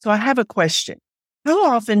So I have a question.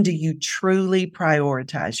 How often do you truly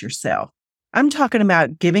prioritize yourself? I'm talking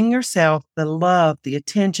about giving yourself the love, the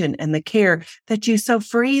attention, and the care that you so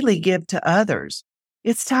freely give to others.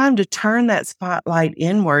 It's time to turn that spotlight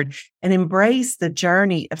inward and embrace the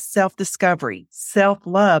journey of self-discovery,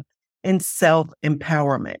 self-love, and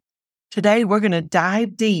self-empowerment. Today, we're going to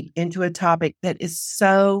dive deep into a topic that is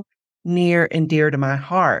so near and dear to my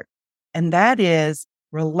heart, and that is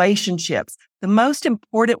relationships, the most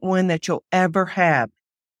important one that you'll ever have,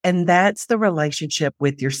 and that's the relationship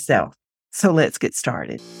with yourself. So let's get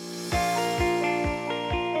started.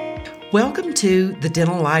 Welcome to the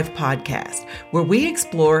Dental Life Podcast, where we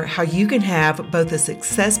explore how you can have both a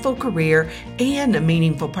successful career and a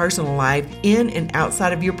meaningful personal life in and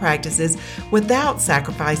outside of your practices without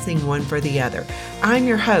sacrificing one for the other. I'm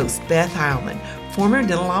your host, Beth Heilman, former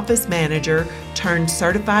dental office manager turned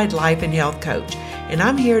certified life and health coach, and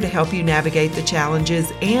I'm here to help you navigate the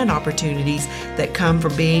challenges and opportunities that come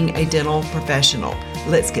from being a dental professional.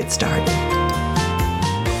 Let's get started.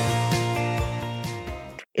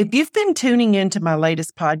 If you've been tuning into my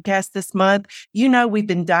latest podcast this month, you know we've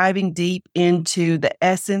been diving deep into the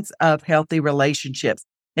essence of healthy relationships.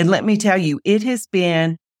 And let me tell you, it has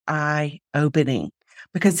been eye-opening.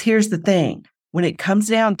 Because here's the thing, when it comes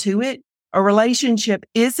down to it, a relationship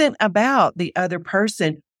isn't about the other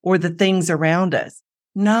person or the things around us.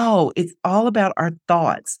 No, it's all about our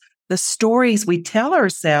thoughts, the stories we tell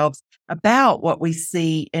ourselves about what we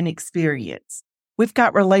see and experience. We've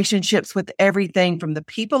got relationships with everything from the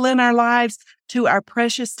people in our lives to our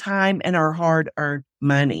precious time and our hard-earned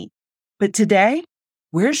money. But today,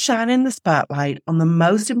 we're shining the spotlight on the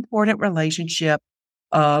most important relationship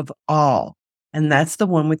of all, and that's the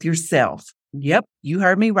one with yourself. Yep, you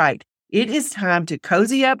heard me right. It is time to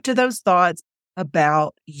cozy up to those thoughts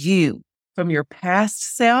about you, from your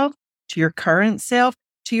past self to your current self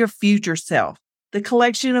to your future self, the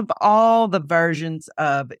collection of all the versions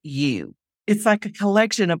of you. It's like a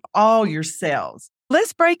collection of all your selves.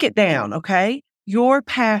 Let's break it down, okay? Your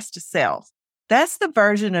past self. That's the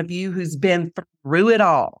version of you who's been through it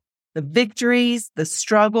all. The victories, the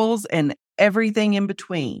struggles, and everything in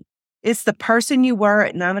between. It's the person you were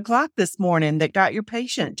at 9 o'clock this morning that got your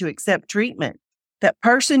patient to accept treatment. That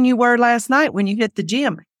person you were last night when you hit the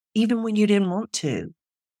gym, even when you didn't want to.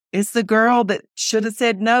 It's the girl that should have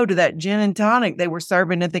said no to that gin and tonic they were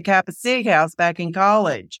serving at the Kappa Sig House back in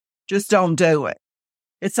college. Just don't do it.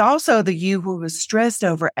 It's also the you who was stressed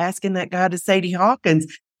over asking that guy to Sadie Hawkins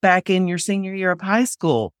back in your senior year of high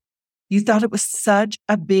school. You thought it was such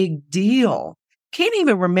a big deal. Can't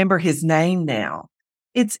even remember his name now.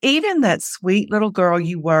 It's even that sweet little girl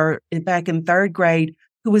you were back in third grade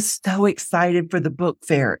who was so excited for the book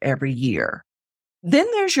fair every year. Then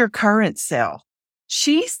there's your current self.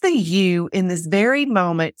 She's the you in this very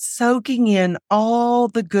moment, soaking in all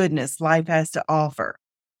the goodness life has to offer.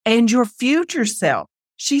 And your future self,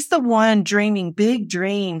 she's the one dreaming big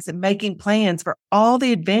dreams and making plans for all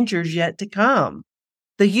the adventures yet to come.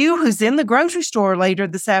 The you who's in the grocery store later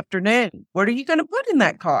this afternoon, what are you going to put in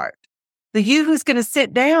that cart? The you who's going to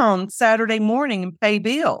sit down Saturday morning and pay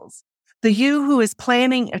bills. The you who is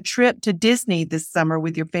planning a trip to Disney this summer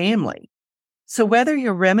with your family. So whether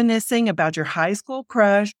you're reminiscing about your high school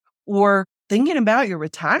crush or thinking about your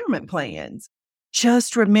retirement plans,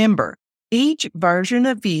 just remember, each version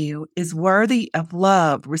of you is worthy of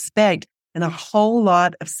love, respect, and a whole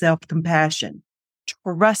lot of self-compassion.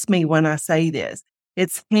 Trust me when I say this.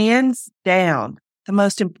 It's hands down the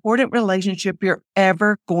most important relationship you're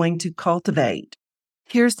ever going to cultivate.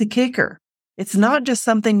 Here's the kicker. It's not just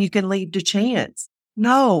something you can leave to chance.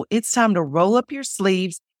 No, it's time to roll up your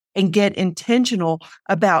sleeves and get intentional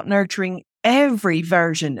about nurturing every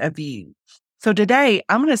version of you. So today,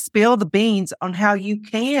 I'm going to spill the beans on how you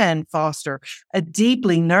can foster a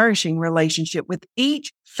deeply nourishing relationship with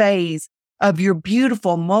each phase of your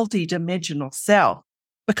beautiful multidimensional self.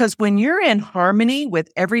 Because when you're in harmony with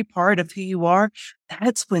every part of who you are,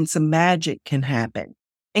 that's when some magic can happen.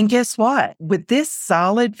 And guess what? With this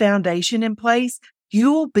solid foundation in place,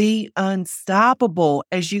 you'll be unstoppable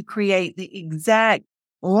as you create the exact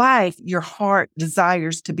life your heart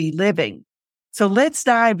desires to be living. So let's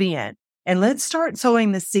dive in. And let's start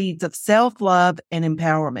sowing the seeds of self-love and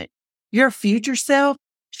empowerment. Your future self,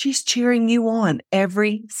 she's cheering you on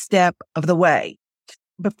every step of the way.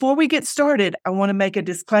 Before we get started, I want to make a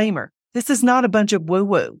disclaimer. This is not a bunch of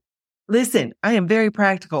woo-woo. Listen, I am very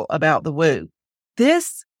practical about the woo.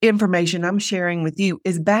 This information I'm sharing with you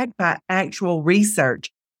is backed by actual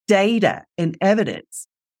research, data, and evidence.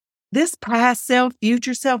 This past self,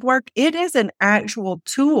 future self work, it is an actual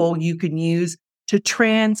tool you can use to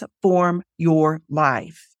transform your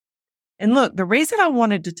life. And look, the reason I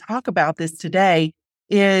wanted to talk about this today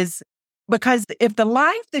is because if the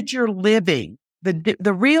life that you're living,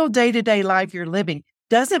 the real day-to-day life you're living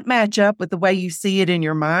doesn't match up with the way you see it in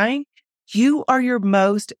your mind, you are your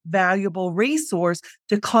most valuable resource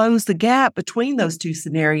to close the gap between those two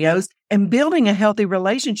scenarios. And building a healthy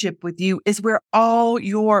relationship with you is where all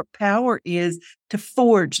your power is to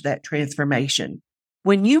forge that transformation.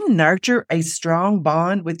 When you nurture a strong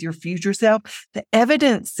bond with your future self, the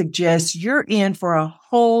evidence suggests you're in for a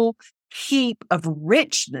whole heap of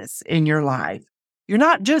richness in your life. You're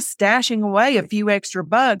not just stashing away a few extra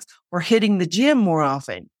bucks or hitting the gym more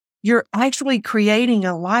often. You're actually creating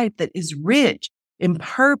a life that is rich in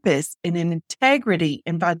purpose and in integrity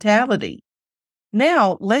and vitality.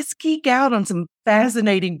 Now, let's geek out on some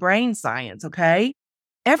fascinating brain science, okay?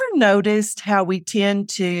 Ever noticed how we tend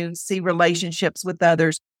to see relationships with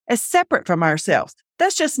others as separate from ourselves?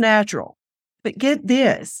 That's just natural. But get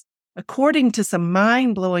this, according to some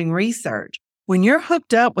mind-blowing research, when you're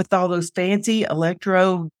hooked up with all those fancy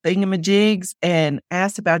electro thingamajigs and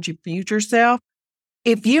asked about your future self,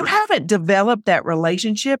 if you haven't developed that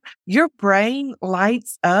relationship, your brain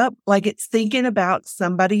lights up like it's thinking about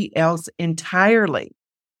somebody else entirely.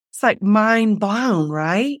 It's like mind blown,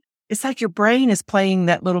 right? It's like your brain is playing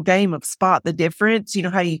that little game of spot the difference. You know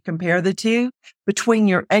how you compare the two between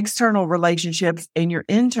your external relationships and your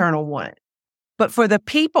internal one. But for the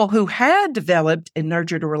people who had developed and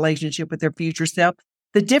nurtured a relationship with their future self,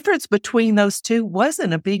 the difference between those two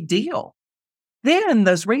wasn't a big deal. Then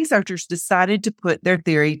those researchers decided to put their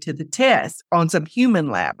theory to the test on some human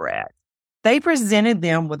lab rats. They presented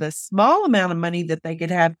them with a small amount of money that they could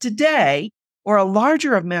have today or a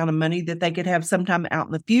larger amount of money that they could have sometime out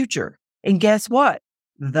in the future. And guess what?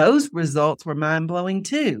 Those results were mind-blowing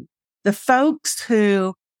too. The folks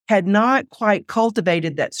who had not quite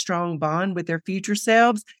cultivated that strong bond with their future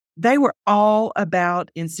selves, they were all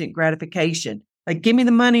about instant gratification. Like, give me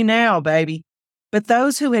the money now, baby. But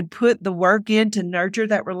those who had put the work in to nurture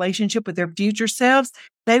that relationship with their future selves,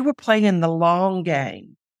 they were playing the long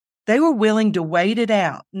game. They were willing to wait it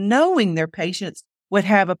out, knowing their patience would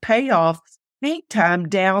have a payoff big time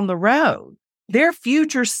down the road. Their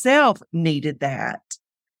future self needed that.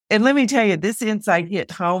 And let me tell you, this insight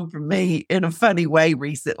hit home for me in a funny way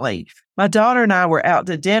recently. My daughter and I were out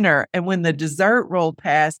to dinner, and when the dessert rolled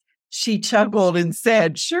past, she chuckled and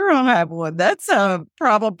said, "Sure, I'll have one. That's a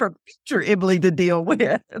problem for future Emily to deal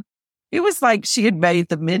with." It was like she had made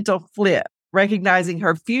the mental flip, recognizing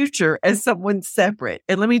her future as someone separate.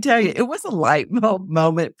 And let me tell you, it was a light bulb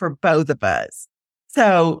moment for both of us.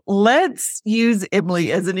 So let's use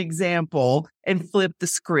Emily as an example and flip the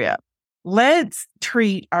script. Let's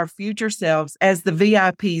treat our future selves as the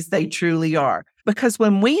VIPs they truly are. Because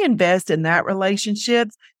when we invest in that relationship,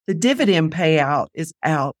 the dividend payout is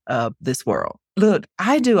out of this world. Look,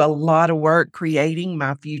 I do a lot of work creating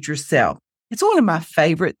my future self. It's one of my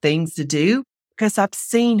favorite things to do because I've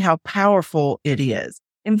seen how powerful it is.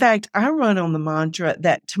 In fact, I run on the mantra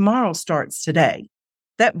that tomorrow starts today.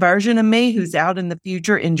 That version of me who's out in the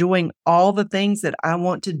future enjoying all the things that I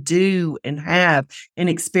want to do and have and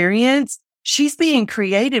experience, she's being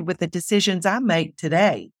created with the decisions I make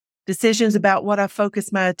today. Decisions about what I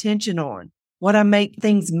focus my attention on, what I make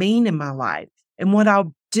things mean in my life, and what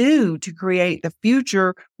I'll do to create the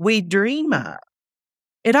future we dream of.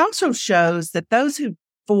 It also shows that those who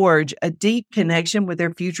forge a deep connection with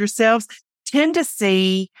their future selves tend to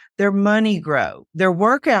see their money grow, their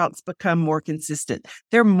workouts become more consistent,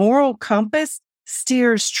 their moral compass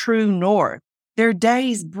steers true north, their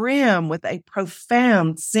days brim with a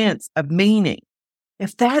profound sense of meaning.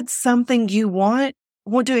 If that's something you want, I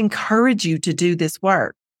want to encourage you to do this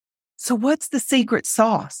work. So what's the secret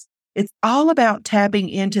sauce? It's all about tapping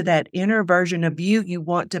into that inner version of you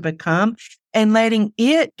want to become and letting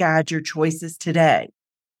it guide your choices today.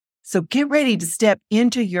 So get ready to step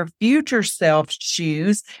into your future self's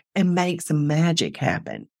shoes and make some magic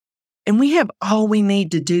happen. And we have all we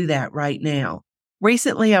need to do that right now.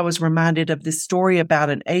 Recently, I was reminded of this story about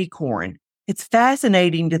an acorn. It's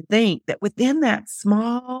fascinating to think that within that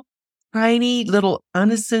small, tiny, little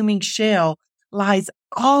unassuming shell lies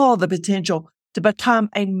all the potential to become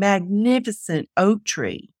a magnificent oak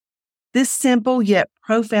tree. This simple yet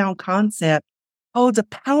profound concept holds a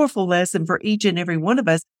powerful lesson for each and every one of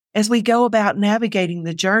us as we go about navigating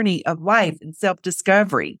the journey of life and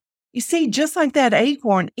self-discovery. You see, just like that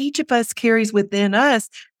acorn, each of us carries within us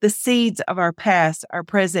the seeds of our past, our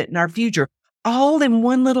present, and our future, all in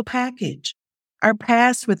one little package. Our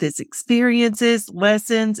past with its experiences,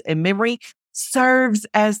 lessons, and memory serves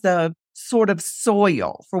as the sort of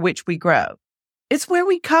soil for which we grow. It's where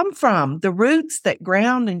we come from, the roots that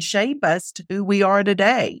ground and shape us to who we are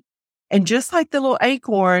today. And just like the little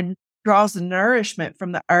acorn draws the nourishment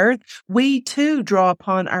from the earth, we too draw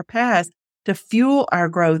upon our past to fuel our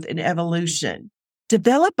growth and evolution.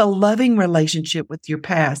 Develop a loving relationship with your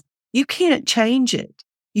past. You can't change it.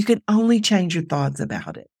 You can only change your thoughts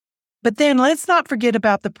about it. But then let's not forget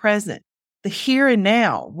about the present, the here and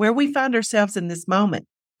now, where we find ourselves in this moment.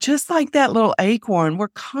 Just like that little acorn, we're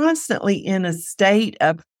constantly in a state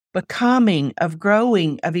of becoming, of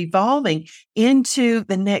growing, of evolving into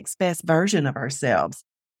the next best version of ourselves.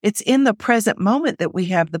 It's in the present moment that we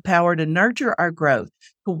have the power to nurture our growth,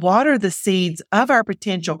 to water the seeds of our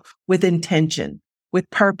potential with intention, with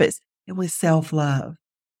purpose, and with self-love.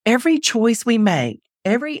 Every choice we make,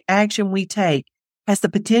 every action we take has the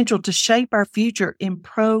potential to shape our future in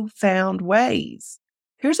profound ways.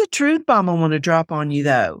 Here's a truth bomb I want to drop on you,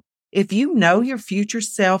 though. If you know your future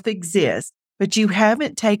self exists, but you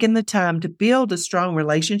haven't taken the time to build a strong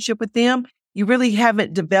relationship with them, you really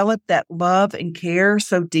haven't developed that love and care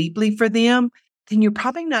so deeply for them, then you're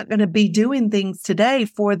probably not going to be doing things today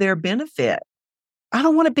for their benefit. I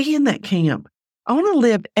don't want to be in that camp. I want to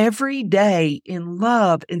live every day in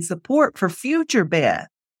love and support for future Beth.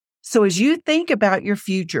 So as you think about your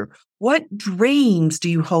future, what dreams do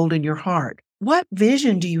you hold in your heart? What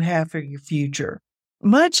vision do you have for your future?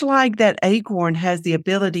 Much like that acorn has the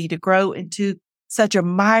ability to grow into such a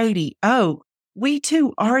mighty oak, we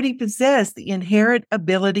too already possess the inherent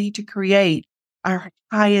ability to create our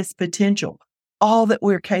highest potential, all that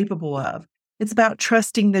we're capable of. It's about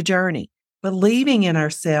trusting the journey, believing in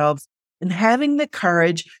ourselves, and having the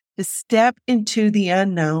courage to step into the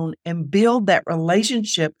unknown and build that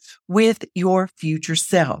relationship with your future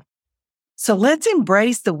self. So let's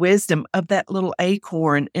embrace the wisdom of that little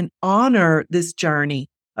acorn and honor this journey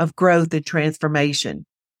of growth and transformation.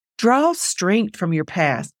 Draw strength from your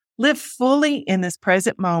past, live fully in this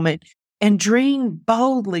present moment, and dream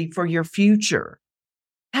boldly for your future.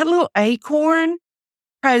 That little acorn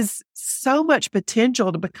has so much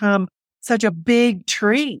potential to become such a big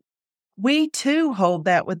tree. We too hold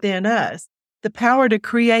that within us, the power to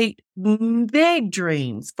create big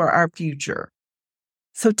dreams for our future.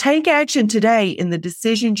 So take action today in the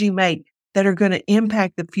decisions you make that are going to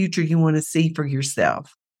impact the future you want to see for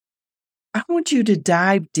yourself. I want you to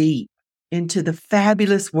dive deep into the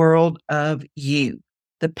fabulous world of you,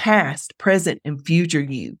 the past, present, and future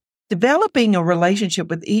you. Developing a relationship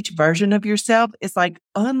with each version of yourself is like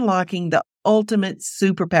unlocking the ultimate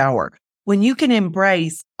superpower when you can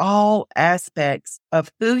embrace all aspects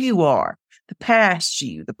of who you are, the past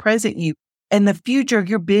you, the present you, and the future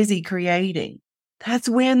you're busy creating. That's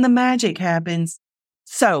when the magic happens.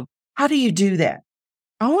 So how do you do that?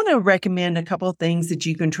 I want to recommend a couple of things that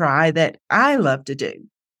you can try that I love to do.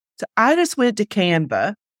 So I just went to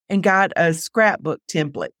Canva and got a scrapbook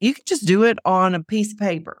template. You can just do it on a piece of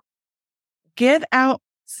paper. Get out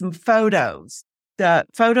some photos, the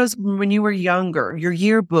photos from when you were younger, your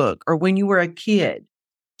yearbook, or when you were a kid.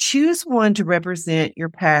 Choose one to represent your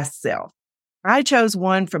past self. I chose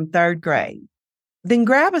one from 3rd grade. Then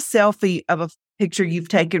grab a selfie of a picture you've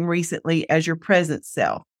taken recently as your present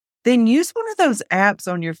self. Then use one of those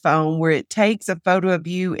apps on your phone where it takes a photo of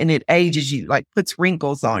you and it ages you, like puts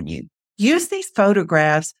wrinkles on you. Use these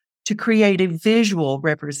photographs to create a visual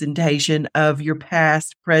representation of your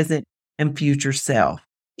past, present, and future self.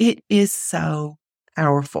 It is so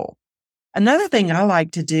powerful. Another thing I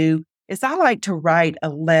like to do is I like to write a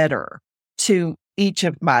letter to each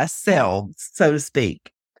of my selves, so to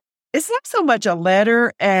speak. It's not so much a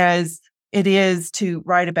letter as it is to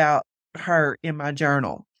write about her in my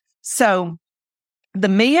journal. So the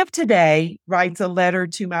me of today writes a letter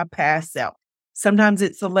to my past self. Sometimes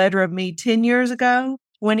it's a letter of me 10 years ago,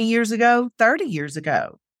 20 years ago, 30 years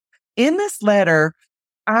ago. In this letter,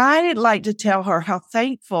 I'd like to tell her how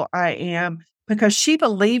thankful I am because she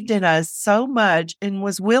believed in us so much and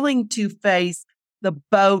was willing to face the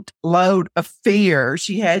boatload of fear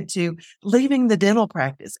she had to leaving the dental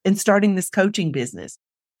practice and starting this coaching business,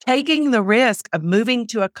 taking the risk of moving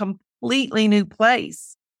to a completely new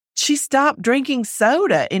place. She stopped drinking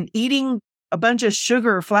soda and eating a bunch of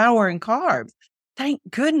sugar, flour, and carbs. Thank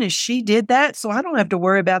goodness she did that, so I don't have to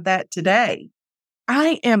worry about that today.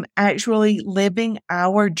 I am actually living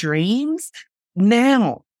our dreams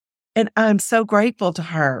now, and I'm so grateful to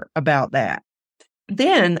her about that.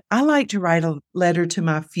 Then I like to write a letter to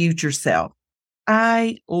my future self.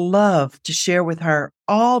 I love to share with her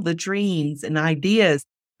all the dreams and ideas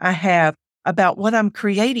I have about what I'm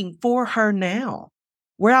creating for her now,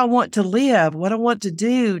 where I want to live, what I want to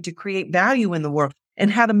do to create value in the world, and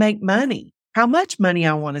how to make money, how much money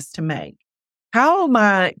I want us to make. how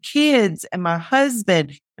my kids and my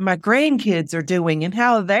husband and my grandkids are doing and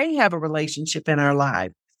how they have a relationship in our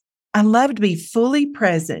life. I love to be fully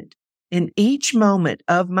present in each moment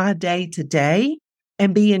of my day to day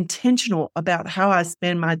and be intentional about how I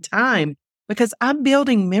spend my time because I'm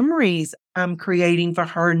building memories I'm creating for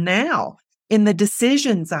her now in the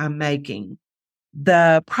decisions I'm making,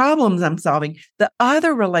 the problems I'm solving, the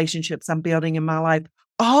other relationships I'm building in my life,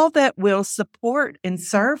 all that will support and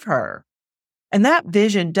serve her. And that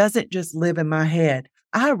vision doesn't just live in my head.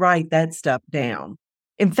 I write that stuff down.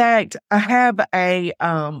 In fact, I have a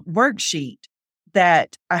worksheet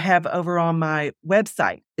that I have over on my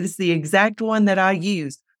website. It's the exact one that I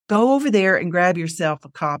use. Go over there and grab yourself a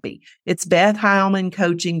copy. It's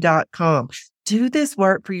BethHeilmanCoaching.com. Do this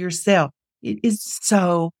work for yourself. It is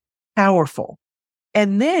so powerful.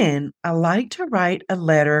 And then I like to write a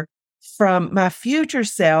letter from my future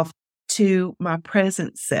self to my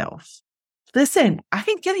present self. Listen, I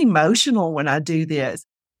can get emotional when I do this.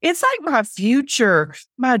 It's like my future,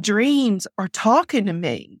 my dreams are talking to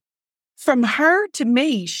me. From her to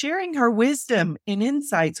me, sharing her wisdom and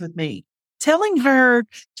insights with me, telling her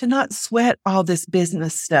to not sweat all this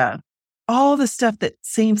business stuff, all the stuff that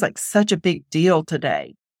seems like such a big deal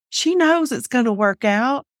today. She knows it's going to work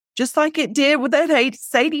out, just like it did with that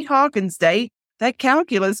Sadie Hawkins date, that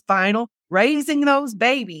calculus final, raising those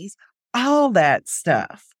babies, all that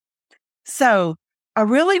stuff. So I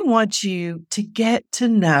really want you to get to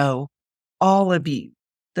know all of you,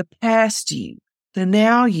 the past you, the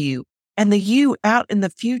now you, and the you out in the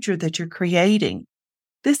future that you're creating.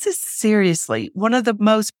 This is seriously one of the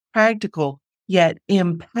most practical yet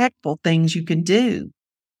impactful things you can do.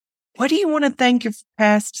 What do you want to thank your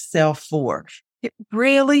past self for? Get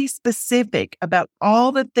really specific about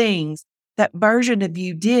all the things that version of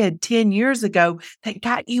you did 10 years ago that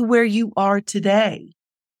got you where you are today.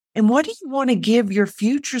 And what do you want to give your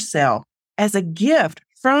future self as a gift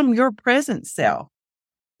from your present self?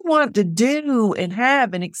 What do you want to do and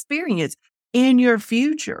have and experience in your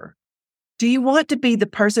future? Do you want to be the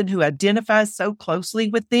person who identifies so closely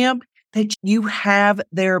with them that you have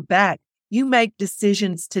their back? You make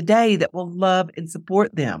decisions today that will love and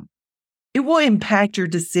support them. It will impact your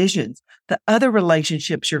decisions, the other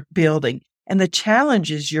relationships you're building, and the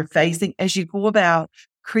challenges you're facing as you go about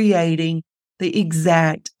creating the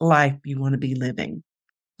exact life you want to be living.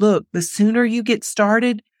 Look, the sooner you get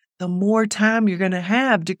started, the more time you're going to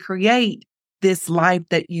have to create this life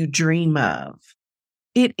that you dream of.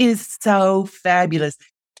 It is so fabulous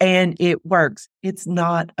and it works. It's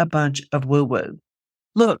not a bunch of woo-woo.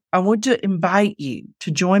 Look, I want to invite you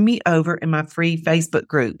to join me over in my free Facebook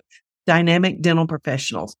group, Dynamic Dental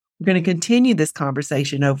Professionals. We're going to continue this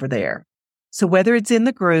conversation over there. So whether it's in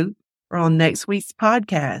the group or on next week's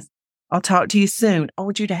podcast, I'll talk to you soon. I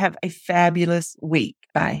want you to have a fabulous week.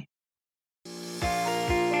 Bye.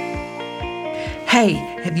 Hey,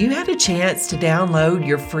 have you had a chance to download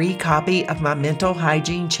your free copy of my mental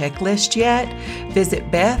hygiene checklist yet?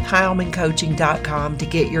 Visit BethHeilmanCoaching.com to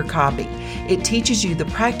get your copy. It teaches you the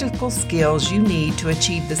practical skills you need to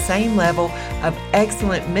achieve the same level of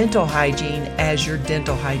excellent mental hygiene as your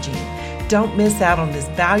dental hygiene. Don't miss out on this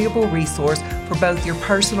valuable resource for both your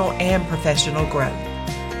personal and professional growth.